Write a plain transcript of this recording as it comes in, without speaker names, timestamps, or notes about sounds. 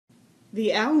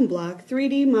The Allan Block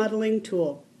 3D Modeling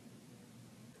Tool.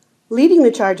 Leading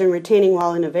the charge in retaining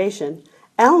wall innovation,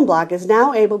 Allan Block is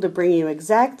now able to bring you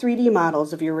exact 3D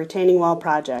models of your retaining wall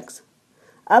projects.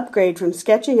 Upgrade from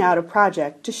sketching out a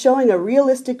project to showing a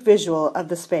realistic visual of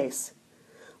the space.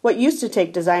 What used to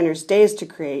take designers days to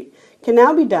create can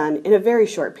now be done in a very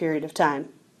short period of time.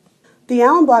 The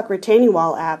Allan Block retaining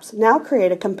wall apps now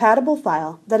create a compatible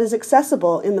file that is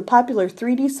accessible in the popular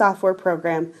 3D software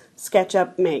program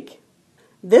SketchUp Make.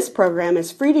 This program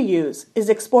is free to use, is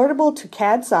exportable to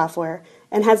CAD software,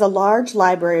 and has a large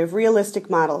library of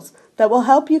realistic models that will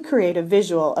help you create a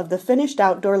visual of the finished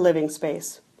outdoor living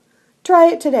space. Try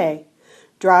it today.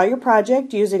 Draw your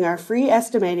project using our free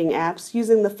estimating apps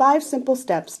using the 5 simple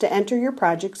steps to enter your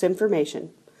project's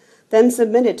information. Then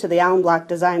submit it to the Allan Block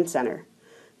Design Center.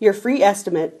 Your free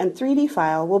estimate and 3D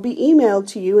file will be emailed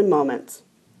to you in moments.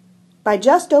 By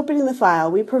just opening the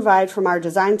file we provide from our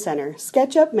Design Center,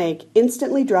 SketchUp Make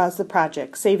instantly draws the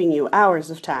project, saving you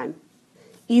hours of time.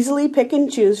 Easily pick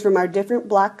and choose from our different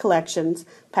block collections,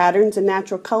 patterns, and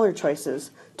natural color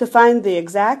choices to find the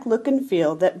exact look and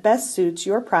feel that best suits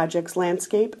your project's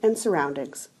landscape and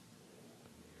surroundings.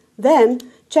 Then,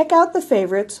 check out the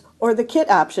favorites or the kit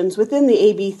options within the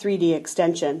AB3D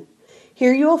extension.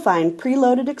 Here you will find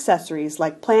preloaded accessories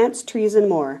like plants, trees, and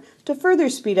more to further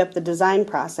speed up the design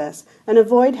process and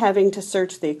avoid having to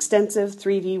search the extensive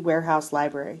 3D warehouse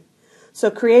library. So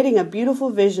creating a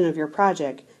beautiful vision of your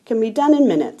project can be done in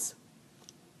minutes.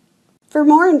 For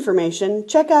more information,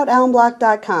 check out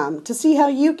allanblock.com to see how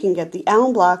you can get the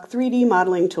Allan Block 3D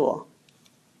modeling tool.